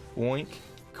 jump, woink.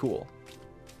 Cool.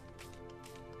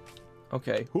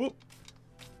 Okay, whoop.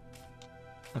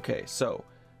 Okay, so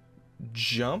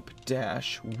jump,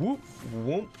 dash, whoop,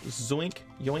 whoop, zoink,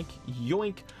 yoink,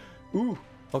 yoink. Ooh,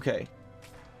 okay.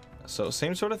 So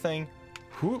same sort of thing.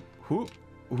 Whoop, whoop,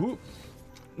 whoop.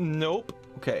 Nope.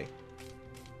 Okay.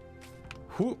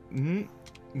 Whoop,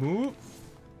 whoop.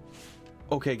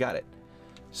 Okay, got it.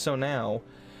 So now,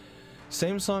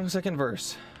 Same song, second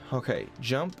verse. Okay,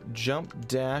 jump, jump,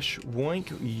 dash, woink,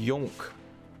 yonk.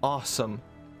 Awesome.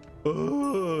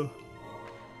 Ugh.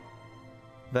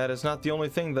 That is not the only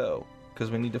thing, though,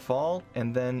 because we need to fall,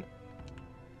 and then...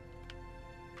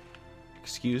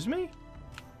 Excuse me?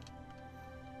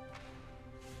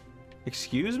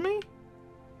 Excuse me?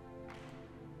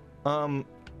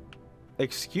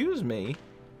 Excuse me?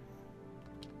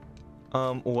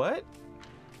 What?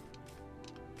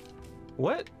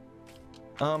 What?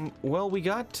 Well, we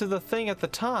got to the thing at the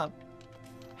top.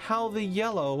 How the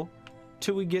yellow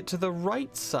till we get to the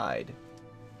right side?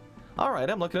 Alright,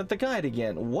 I'm looking at the guide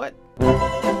again. What?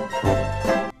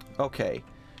 Okay.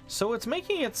 So it's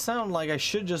making it sound like I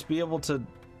should just be able to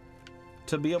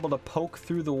poke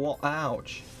through the wall.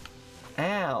 Ouch.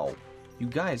 Ow. You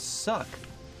guys suck.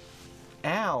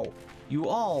 Ow. You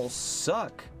all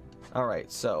suck.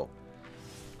 Alright, so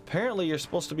apparently you're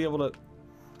supposed to be able to...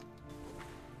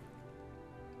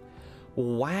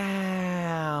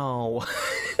 Wow.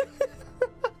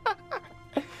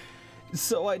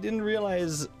 So I didn't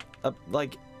realize,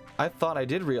 like, I thought I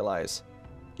did realize,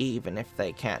 even if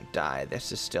they can't die,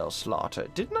 this is still slaughter.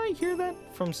 Didn't I hear that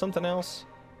from something else?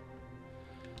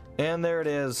 And there it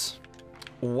is.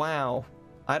 Wow.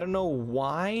 I don't know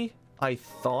why I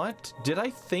thought. Did I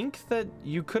think that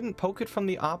you couldn't poke it from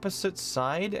the opposite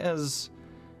side as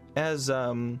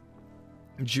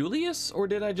Julius? Or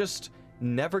did I just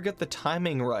never get the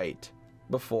timing right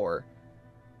before?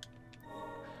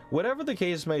 Whatever the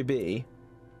case may be,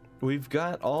 we've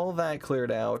got all that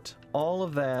cleared out. All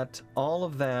of that. All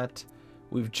of that.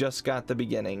 We've just got the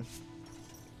beginning.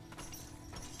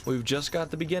 We've just got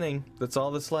the beginning. That's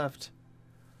all that's left.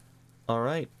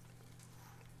 Alright.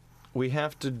 We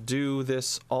have to do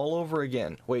this all over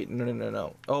again. Wait,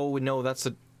 no. Oh, no, that's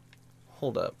a...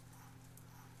 Hold up.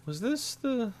 Was this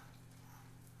the...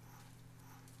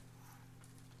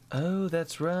 Oh,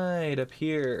 that's right, up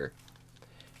here.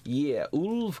 Yeah,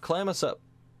 Ulf, climb us up.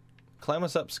 Climb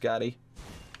us up, Scotty.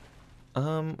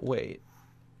 Wait.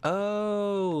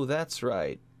 Oh, that's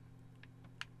right.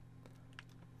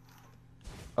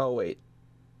 Oh, wait.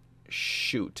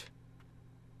 Shoot.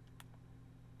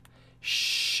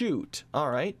 Shoot.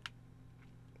 Alright.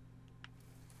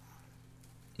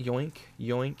 Yoink,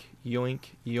 yoink, yoink,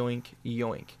 yoink,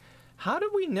 yoink. How did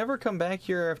we never come back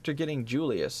here after getting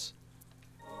Julius?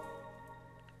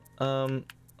 I'm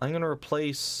gonna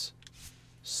replace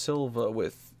Silva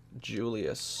with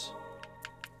Julius.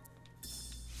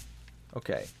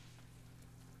 Okay.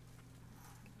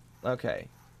 Okay.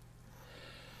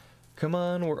 Come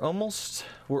on, we're almost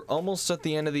at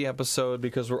the end of the episode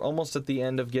because we're almost at the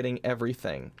end of getting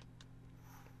everything.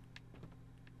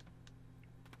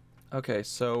 Okay,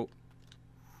 so...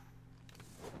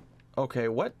 Okay,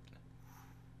 what?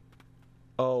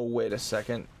 Oh, wait a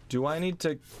second. Do we need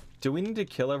to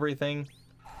kill everything?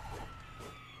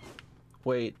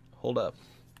 Wait, hold up.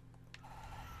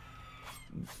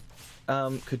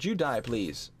 Could you die,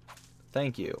 please?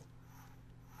 Thank you.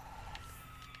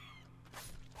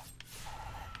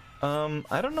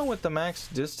 I don't know what the max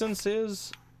distance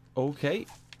is. Okay.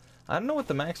 I don't know what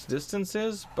the max distance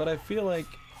is, but I feel like...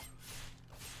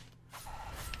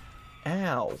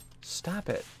 Ow. Stop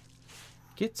it.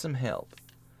 Get some help.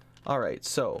 Alright,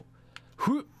 so...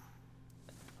 Whoo!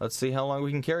 Let's see how long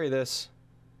we can carry this.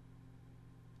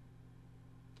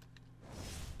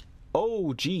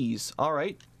 Oh, geez.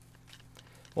 Alright.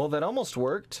 Well, that almost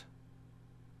worked.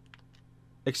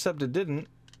 Except it didn't.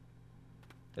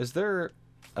 Is there...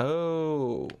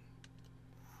 Oh.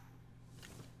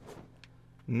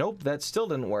 Nope, that still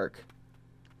didn't work.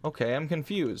 Okay, I'm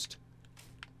confused.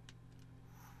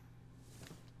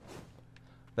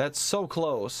 That's so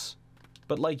close.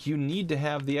 But, like, you need to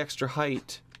have the extra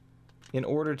height in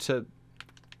order to...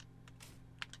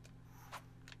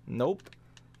 Nope.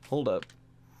 Hold up.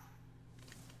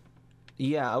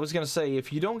 Yeah, I was gonna say,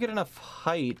 if you don't get enough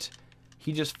height,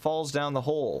 he just falls down the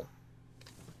hole.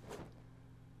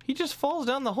 He just falls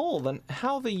down the hole. Then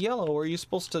how the yellow are you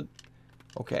supposed to...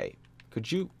 Okay.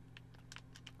 Could you...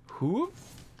 Who?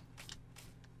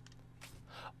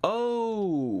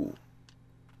 Oh!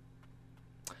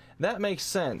 That makes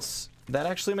sense. That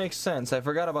actually makes sense. I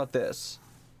forgot about this.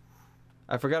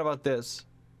 I forgot about this.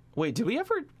 Wait, did we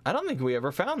ever... I don't think we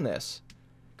ever found this.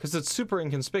 Because it's super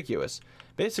inconspicuous.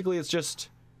 Basically, it's just...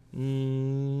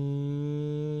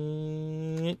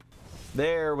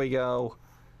 There we go.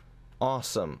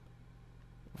 Awesome.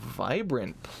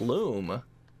 Vibrant plume.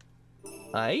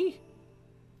 Aye?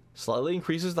 Slightly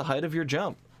increases the height of your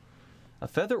jump. A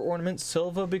feather ornament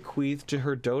Silva bequeathed to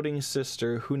her doting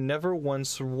sister who never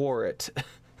once wore it.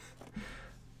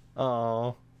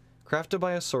 Aww. Crafted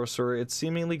by a sorcerer, it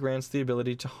seemingly grants the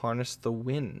ability to harness the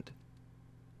wind.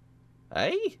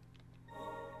 Hey?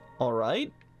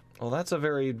 Alright. Well, that's a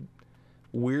very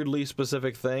weirdly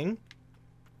specific thing.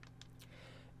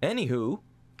 Anywho,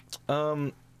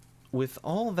 with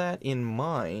all that in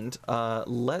mind,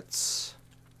 let's...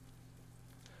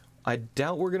 I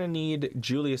doubt we're gonna need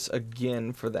Julius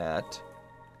again for that.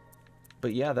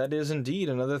 But yeah, that is indeed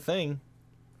another thing.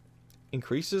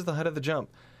 Increases the height of the jump.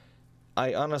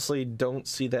 I honestly don't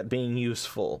see that being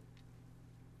useful.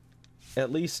 At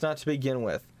least not to begin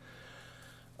with.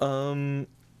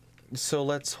 So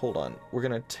let's, hold on. We're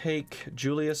gonna take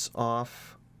Julius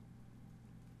off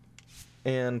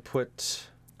and put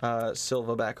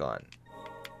Silva back on.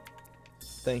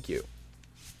 Thank you.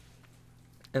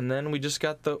 And then we just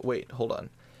got the, wait, hold on.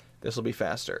 This will be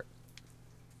faster.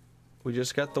 We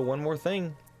just got the one more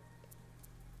thing.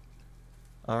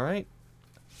 Alright.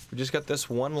 We just got this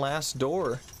one last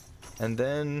door. And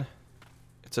then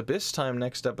it's Abyss time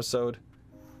next episode.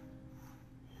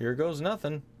 Here goes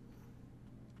nothing.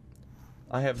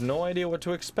 I have no idea what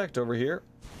to expect over here.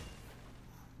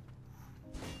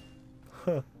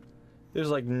 Huh. There's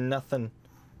like nothing.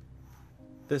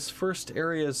 This first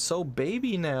area is so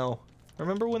baby now.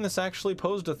 Remember when this actually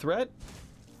posed a threat?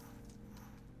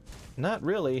 Not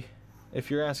really,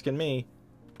 if you're asking me.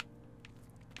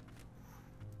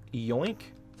 Yoink.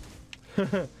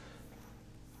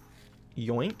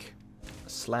 Yoink.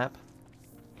 Slap.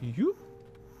 Yoop.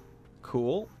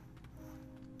 Cool.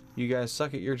 You guys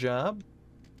suck at your job,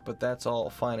 but that's all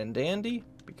fine and dandy,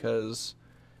 because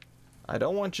I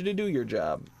don't want you to do your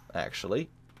job,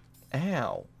 actually.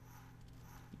 Ow.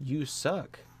 You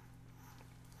suck.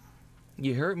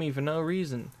 You hurt me for no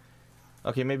reason.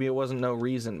 Okay, maybe it wasn't no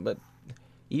reason, but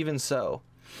even so.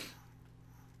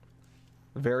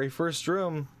 Very first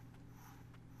room.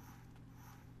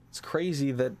 It's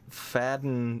crazy that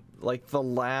Fadden, like the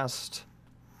last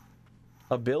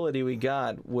ability we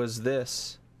got was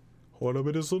this. What do you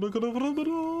want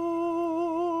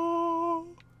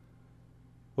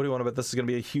to bet this is going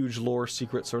to be a huge lore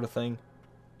secret sort of thing?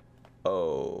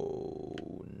 Oh,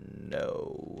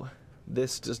 no.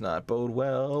 This does not bode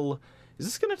well. Is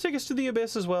this going to take us to the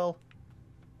Abyss as well?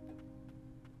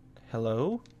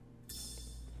 Hello?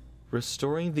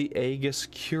 Restoring the Aegis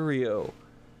Curio.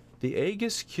 The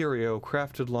Aegis Curio,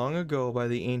 crafted long ago by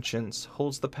the ancients,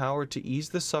 holds the power to ease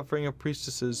the suffering of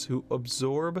priestesses who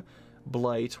absorb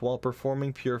blight while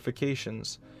performing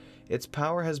purifications. Its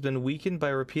power has been weakened by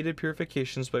repeated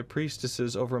purifications by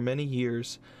priestesses over many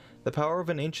years. The power of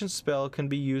an ancient spell can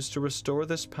be used to restore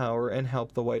this power and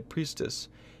help the White Priestess.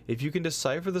 If you can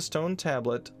decipher the stone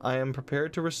tablet, I am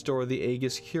prepared to restore the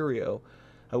Aegis Curio.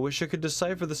 I wish I could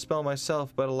decipher the spell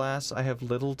myself, but alas, I have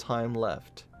little time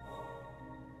left.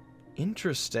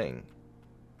 Interesting.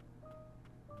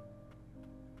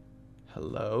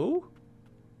 Hello?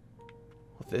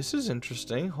 Well, this is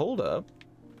interesting. Hold up.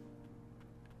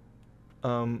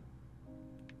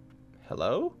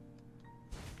 Hello?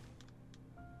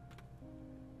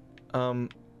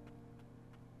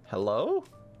 Hello?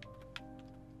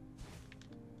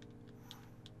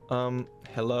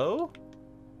 Hello?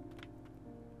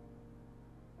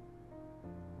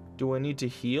 Do I need to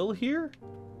heal here?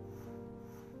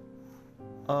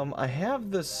 I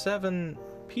have the 7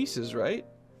 pieces, right?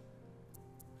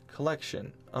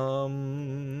 Collection.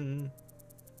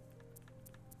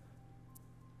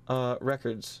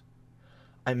 Records.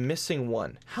 I'm missing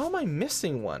one. How am I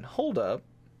missing one? Hold up.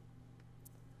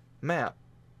 Map.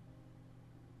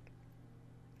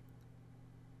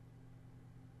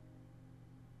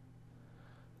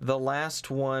 The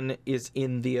last one is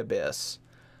in the Abyss.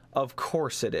 Of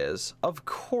course it is. Of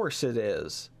course it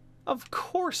is. Of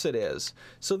course it is.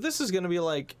 So this is going to be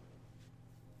like...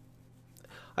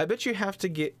 I bet you have to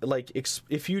get, like,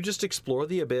 if you just explore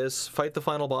the Abyss, fight the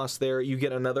final boss there, you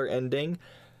get another ending.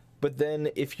 But then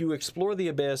if you explore the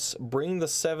Abyss, bring the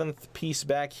 7th piece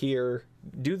back here,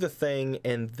 do the thing,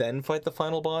 and then fight the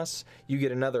final boss, you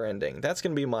get another ending. That's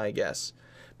going to be my guess.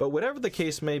 But whatever the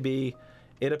case may be,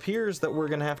 it appears that we're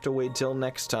going to have to wait till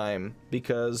next time,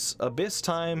 because Abyss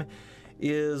time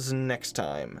is next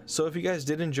time. So if you guys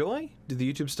did enjoy, do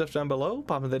the YouTube stuff down below,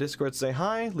 pop in the Discord, say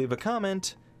hi, leave a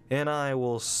comment, and I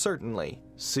will certainly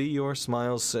see your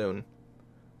smiles soon.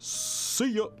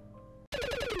 See ya!